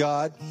action,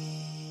 God.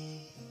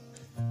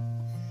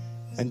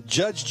 And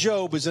Judge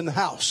Job is in the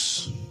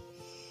house.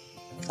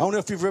 I don't know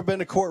if you've ever been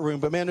to a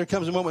courtroom, but man, there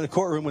comes a moment in the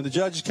courtroom when the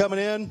judge is coming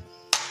in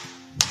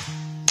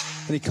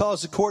and he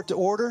calls the court to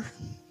order.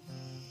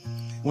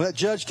 When that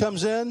judge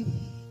comes in,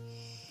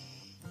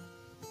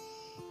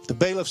 the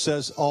bailiff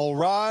says, all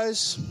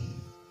rise.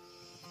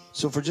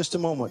 So for just a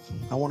moment,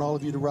 I want all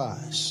of you to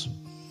rise.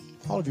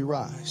 All of you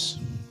rise.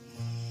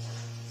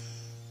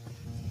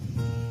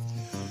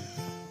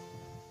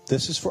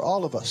 This is for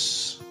all of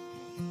us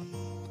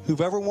who've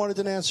ever wanted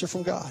an answer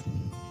from God.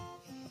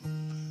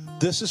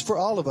 This is for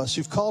all of us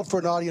who've called for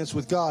an audience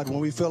with God when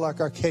we feel like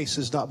our case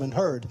has not been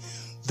heard.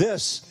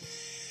 This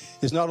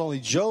is not only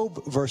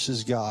Job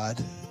versus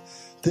God,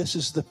 this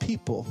is the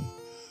people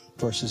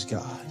versus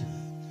God.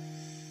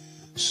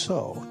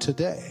 So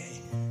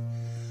today,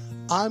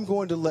 I'm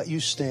going to let you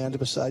stand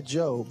beside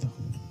Job.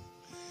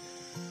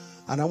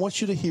 And I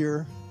want you to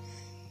hear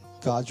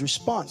God's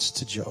response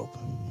to Job.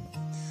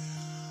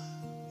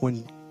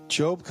 When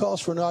Job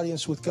calls for an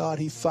audience with God,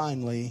 he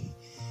finally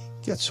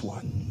gets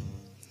one.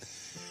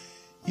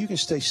 You can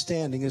stay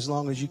standing as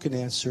long as you can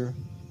answer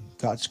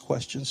God's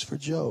questions for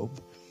Job.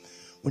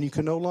 When you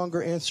can no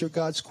longer answer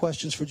God's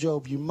questions for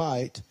Job, you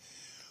might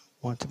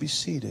want to be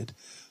seated.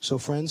 So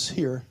friends,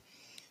 here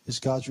is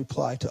God's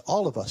reply to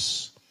all of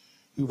us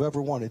who've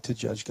ever wanted to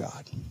judge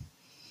God.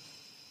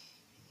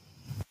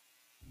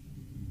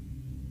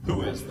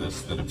 Who is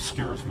this that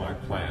obscures my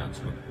plans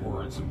with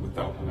words and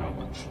without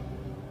knowledge?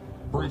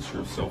 Brace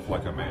yourself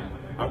like a man.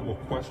 I will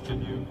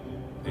question you,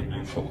 and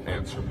you shall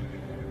answer me.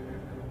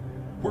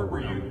 Where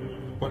were you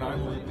when I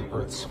laid the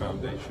earth's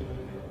foundation?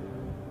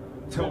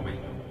 Tell me,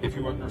 if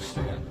you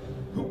understand,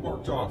 who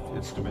marked off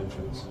its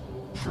dimensions?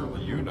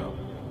 Surely you know.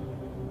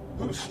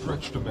 Who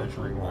stretched a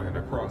measuring line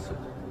across it?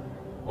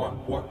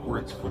 On what were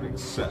its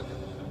footings set?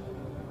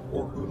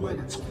 Or who laid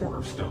its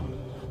cornerstone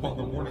while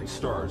the morning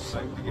stars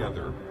sang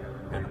together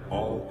and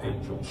all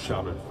angels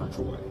shouted for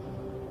joy?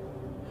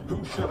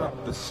 Who shut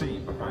up the sea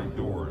behind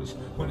doors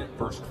when it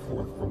burst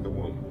forth from the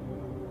womb?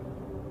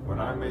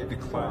 When I made the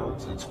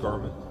clouds its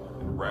garment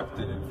and wrapped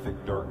it in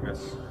thick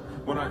darkness,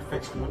 when I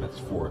fixed limits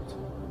for it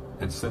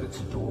and set its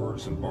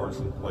doors and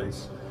bars in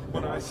place,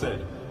 when I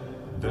said,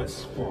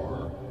 this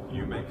far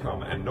you may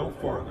come and no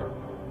farther,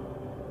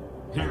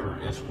 here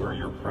is where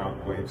your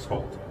proud waves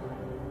halt.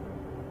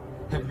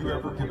 Have you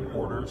ever given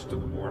orders to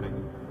the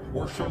morning,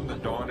 or shown the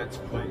dawn its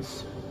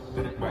place,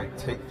 that it might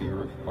take the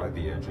earth by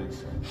the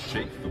edges and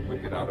shake the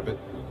wicked out of it?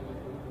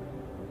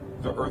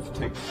 The earth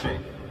takes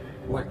shape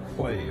like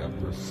clay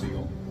under a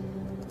seal.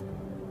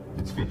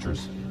 Its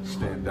features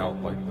stand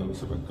out like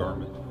those of a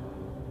garment.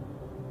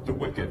 The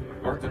wicked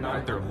are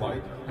denied their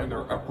light, and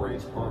their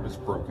upraised arm is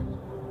broken.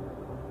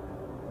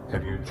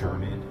 Have you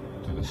journeyed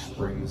to the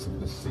springs of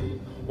the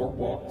sea, or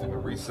walked in the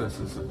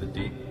recesses of the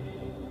deep?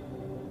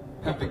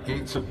 Have the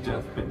gates of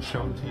death been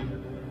shown to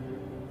you?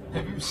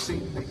 Have you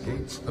seen the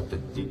gates of the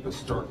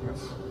deepest darkness?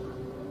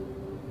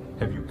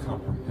 Have you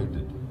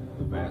comprehended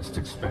the vast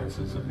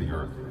expanses of the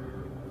earth?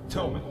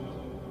 Tell me,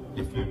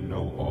 if you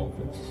know all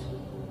this.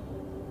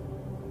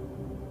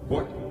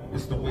 What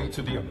is the way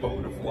to the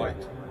abode of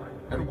light,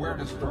 and where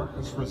does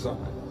darkness reside?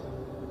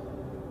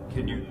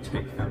 Can you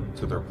take them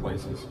to their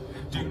places?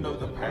 Do you know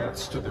the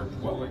paths to their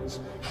dwellings?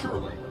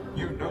 Surely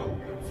you know,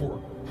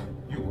 for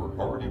you were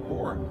already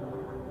born.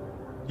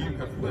 You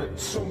have lived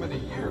so many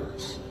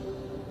years.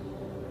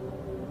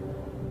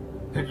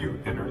 Have you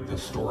entered the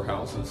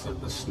storehouses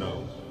of the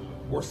snow,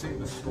 or seen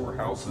the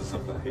storehouses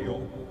of the hail,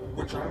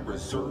 which I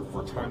reserve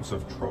for times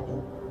of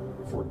trouble,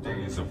 for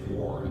days of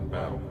war and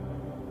battle?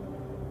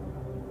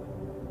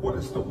 What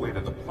is the way to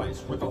the place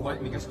where the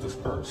lightning is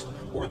dispersed,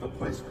 or the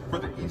place where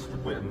the east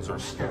winds are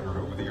scattered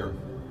over the earth?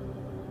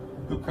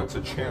 Who cuts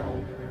a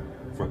channel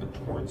for the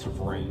torrents of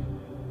rain,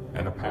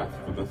 and a path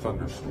for the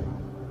thunderstorm?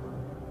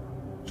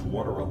 To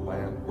water a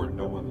land where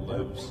no one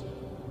lives,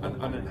 an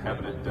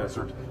uninhabited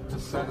desert, to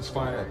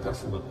satisfy a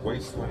desolate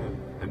wasteland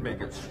and make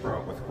it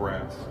sprout with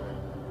grass?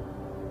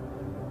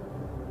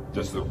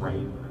 Does the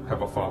rain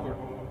have a father?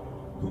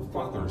 Who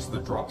fathers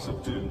the drops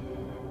of dew?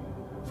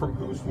 From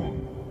whose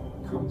womb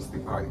comes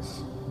the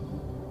ice?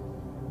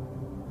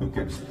 Who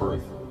gives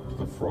birth to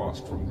the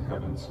frost from the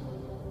heavens,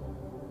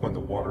 when the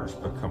waters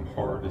become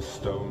hard as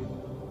stone,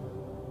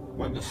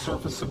 when the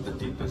surface of the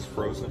deep is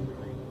frozen?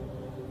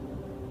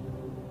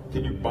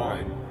 Can you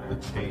bind the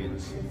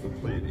chains of the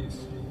Pleiades?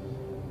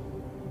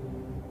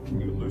 Can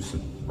you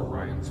loosen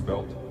Orion's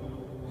belt?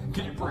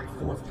 Can you break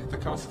forth the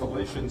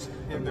constellations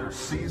in their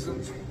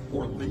seasons,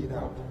 or lead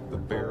out the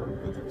bear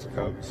with its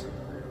cubs?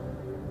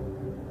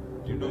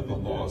 Do you know the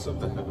laws of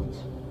the heavens?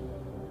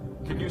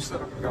 Can you set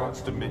up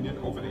God's dominion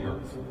over the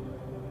earth?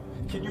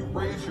 Can you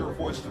raise your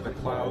voice to the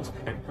clouds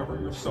and cover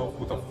yourself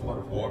with a flood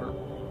of water?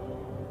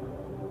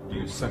 Do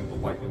you send the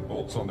lightning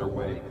bolts on their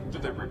way? Do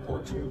they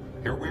report to you,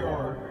 "Here we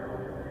are"?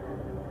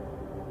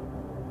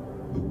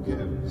 Who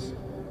gives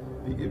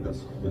the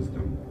ibis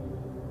wisdom?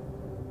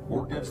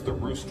 Or gives the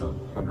rooster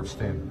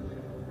understanding?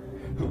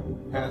 Who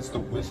has the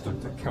wisdom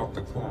to count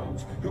the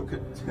clouds? Who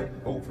can take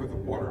over the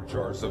water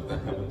jars of the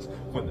heavens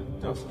when the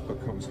dust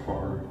becomes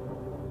hard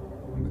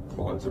and the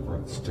clods of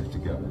earth stick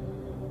together?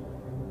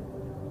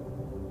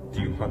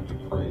 Do you hunt the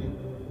prey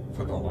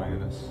for the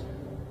lioness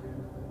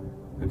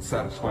and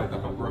satisfy the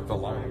hunger of the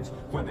lions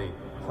when they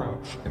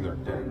crouch in their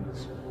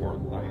dens or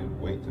lie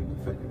in wait in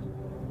the thicket?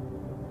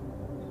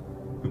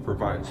 Who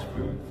provides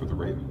food for the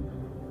raven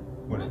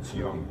when its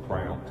young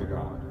cry out to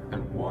God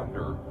and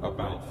wander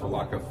about for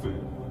lack of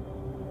food?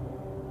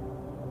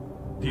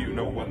 Do you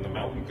know when the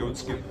mountain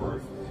goats give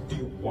birth? Do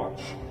you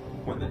watch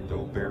when the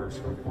doe bears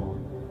are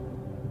born?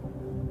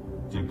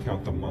 Do you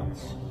count the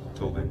months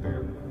till they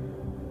bear?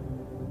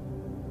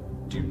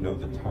 Do you know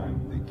the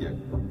time they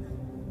give birth?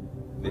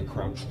 They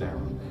crouch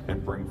down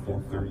and bring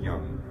forth their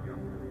young.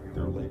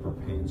 Their labor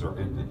pains are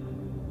ended.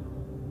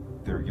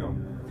 Their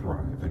young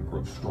thrive and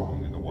grow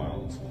strong in the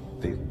wilds.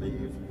 They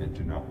leave and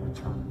do not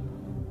return.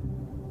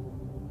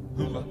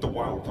 Who let the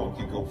wild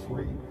donkey go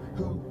free?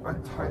 Who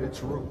untied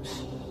its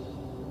ropes?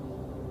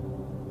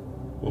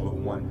 Will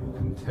the one who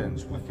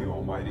contends with the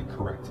Almighty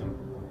correct him?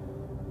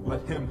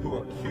 Let him who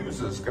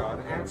accuses God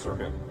answer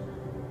him.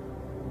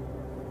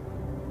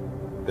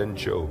 Then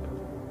Job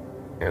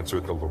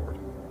answered the Lord,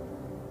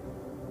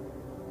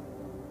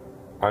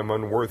 "I'm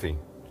unworthy.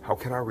 How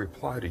can I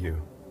reply to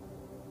you?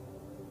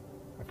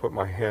 I put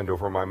my hand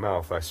over my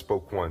mouth. I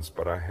spoke once,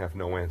 but I have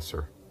no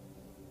answer.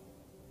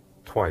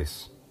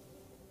 Twice,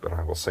 but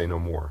I will say no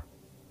more."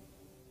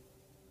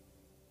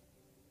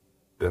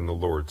 Then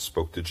the Lord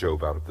spoke to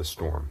Job out of the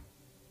storm.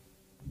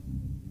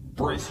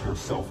 Brace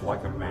yourself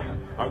like a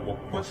man. I will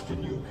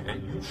question you,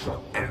 and you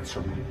shall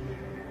answer me.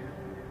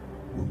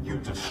 Will you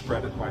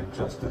discredit my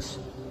justice?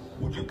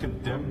 Would you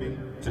condemn me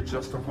to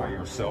justify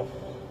yourself?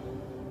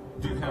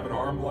 Do you have an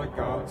arm like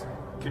God's?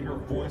 Can your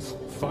voice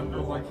thunder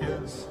like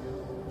his?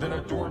 Then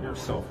adorn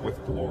yourself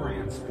with glory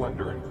and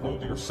splendor, and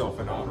clothe yourself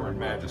in honor and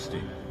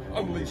majesty.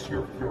 Unleash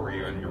your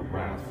fury and your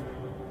wrath.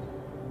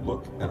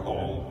 Look at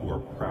all who are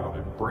proud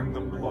and bring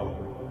them low.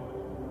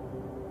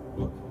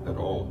 Look at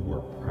all who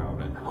are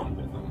proud and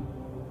humble them.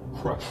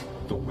 Crush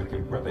the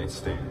wicked where they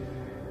stand.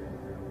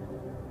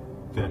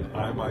 Then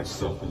I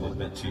myself will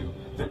admit to you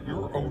that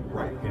your own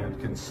right hand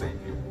can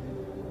save you.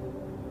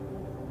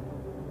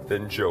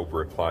 Then Job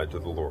replied to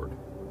the Lord,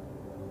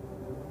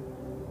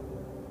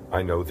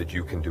 "I know that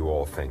you can do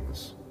all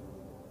things.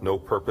 No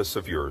purpose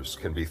of yours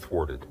can be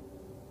thwarted.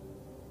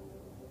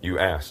 You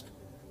asked,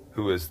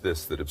 'Who is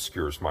this that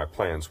obscures my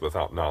plans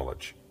without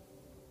knowledge?'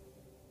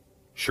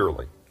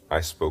 Surely I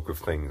spoke of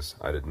things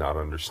I did not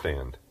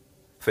understand,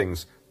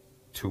 things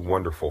too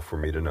wonderful for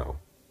me to know.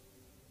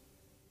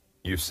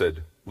 You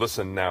said,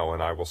 'Listen now,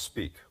 and I will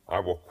speak. I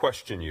will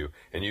question you,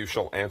 and you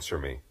shall answer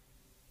me.'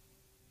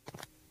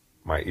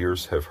 My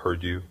ears have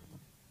heard you,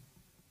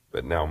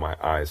 but now my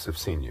eyes have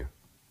seen you.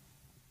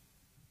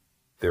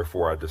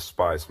 Therefore I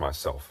despise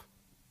myself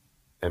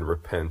and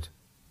repent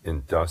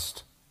in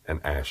dust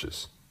and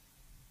ashes."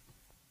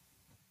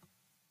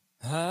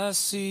 I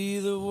see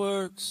the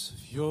works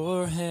of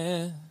your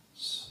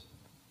hands,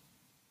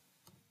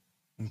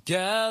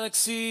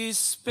 galaxies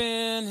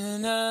spin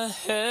in a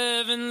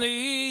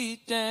heavenly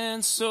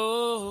dance.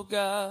 Oh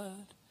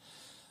God,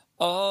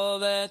 all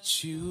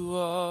that you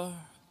are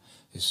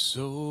is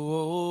so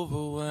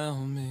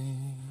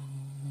overwhelming.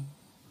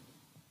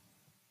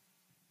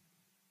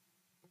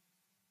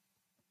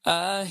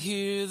 I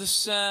hear the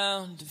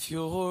sound of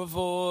your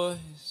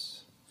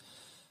voice.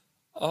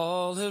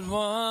 All at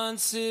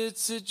once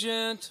it's a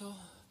gentle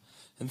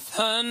and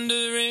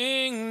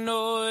thundering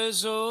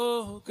noise.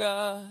 Oh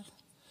God,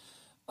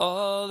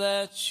 all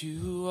that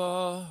you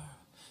are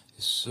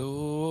is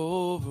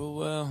so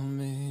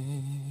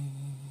overwhelming.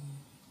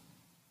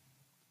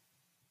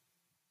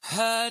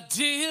 I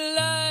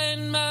delight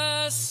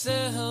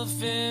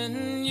myself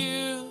in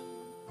you,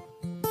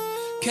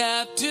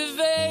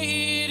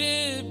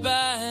 captivated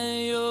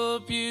by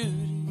your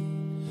beauty.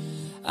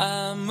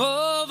 I'm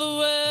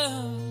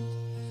overwhelmed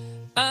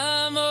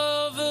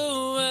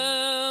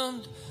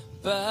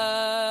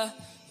by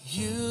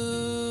you.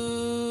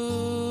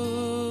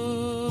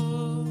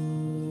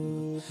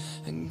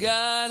 And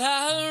God,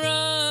 I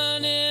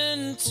run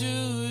into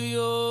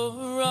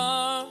your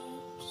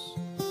arms,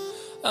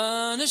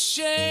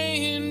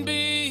 unashamed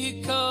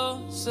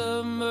because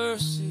of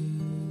mercy.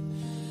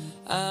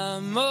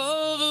 I'm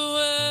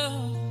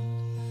overwhelmed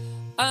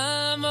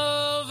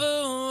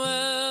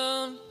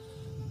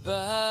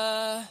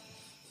by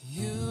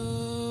you.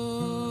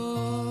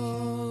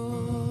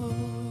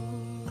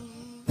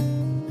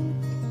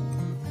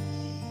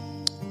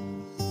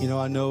 You know,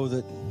 I know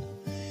that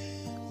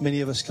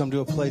many of us come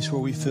to a place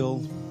where we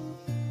feel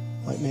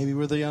Like maybe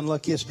we're the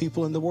unluckiest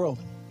people in the world.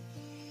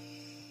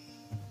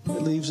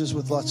 It leaves us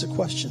with lots of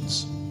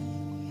questions.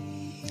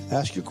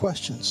 Ask your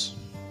questions,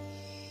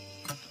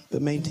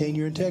 but maintain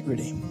your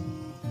integrity.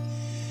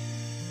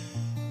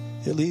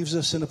 It leaves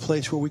us in a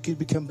place where we could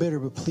become bitter,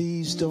 but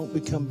please don't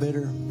become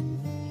bitter.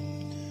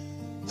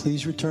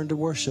 Please return to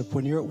worship.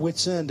 When you're at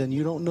wit's end and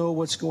you don't know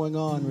what's going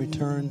on,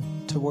 return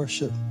to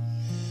worship.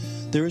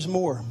 There is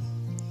more.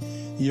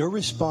 Your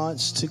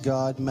response to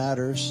God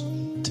matters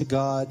to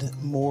God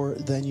more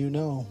than you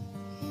know.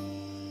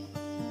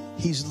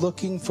 He's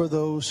looking for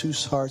those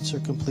whose hearts are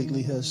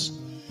completely His.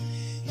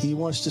 He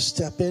wants to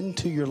step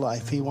into your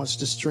life. He wants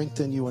to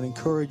strengthen you and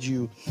encourage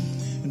you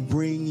and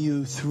bring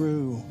you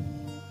through.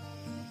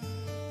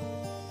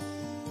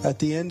 At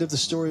the end of the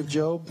story of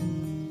Job,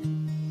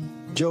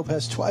 Job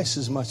has twice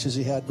as much as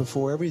he had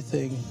before.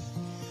 Everything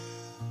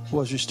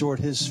was restored.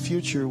 His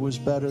future was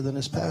better than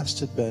his past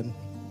had been.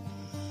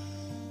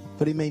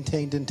 But he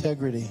maintained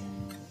integrity.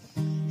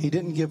 He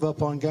didn't give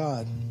up on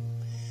God.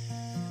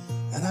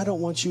 And I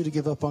don't want you to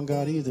give up on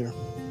God either.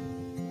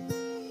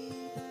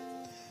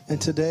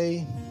 And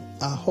today,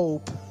 I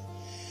hope,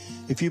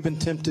 if you've been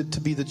tempted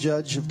to be the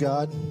judge of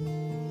God,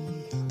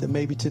 that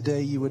maybe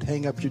today you would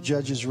hang up your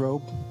judge's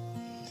robe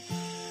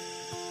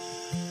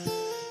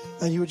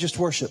and you would just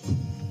worship.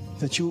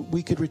 That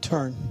we could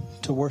return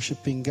to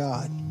worshiping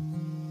God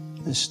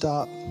and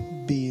stop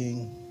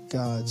being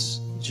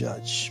God's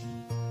judge.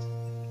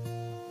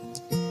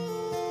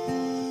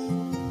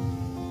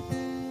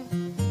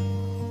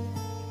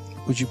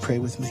 Would you pray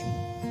with me?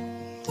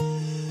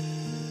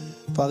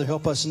 Father,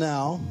 help us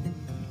now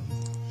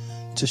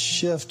to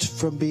shift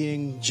from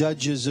being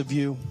judges of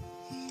you,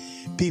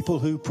 people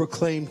who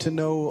proclaim to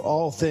know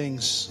all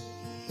things,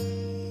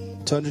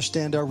 to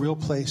understand our real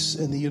place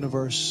in the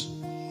universe,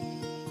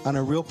 and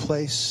our real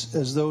place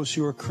as those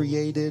who are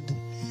created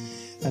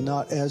and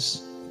not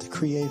as the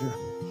Creator.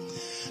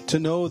 To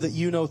know that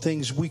you know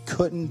things we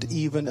couldn't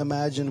even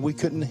imagine. We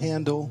couldn't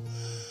handle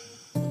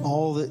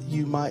all that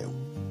you might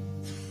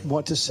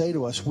want to say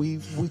to us. We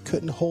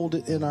couldn't hold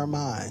it in our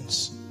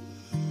minds.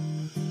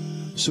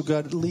 So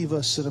God, leave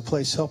us in a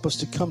place, help us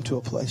to come to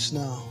a place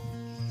now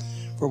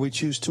where we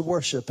choose to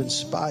worship in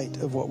spite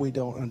of what we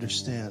don't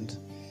understand.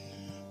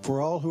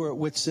 For all who are at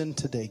wit's end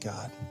today,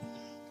 God,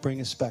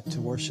 bring us back to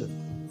worship.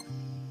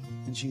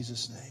 In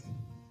Jesus' name.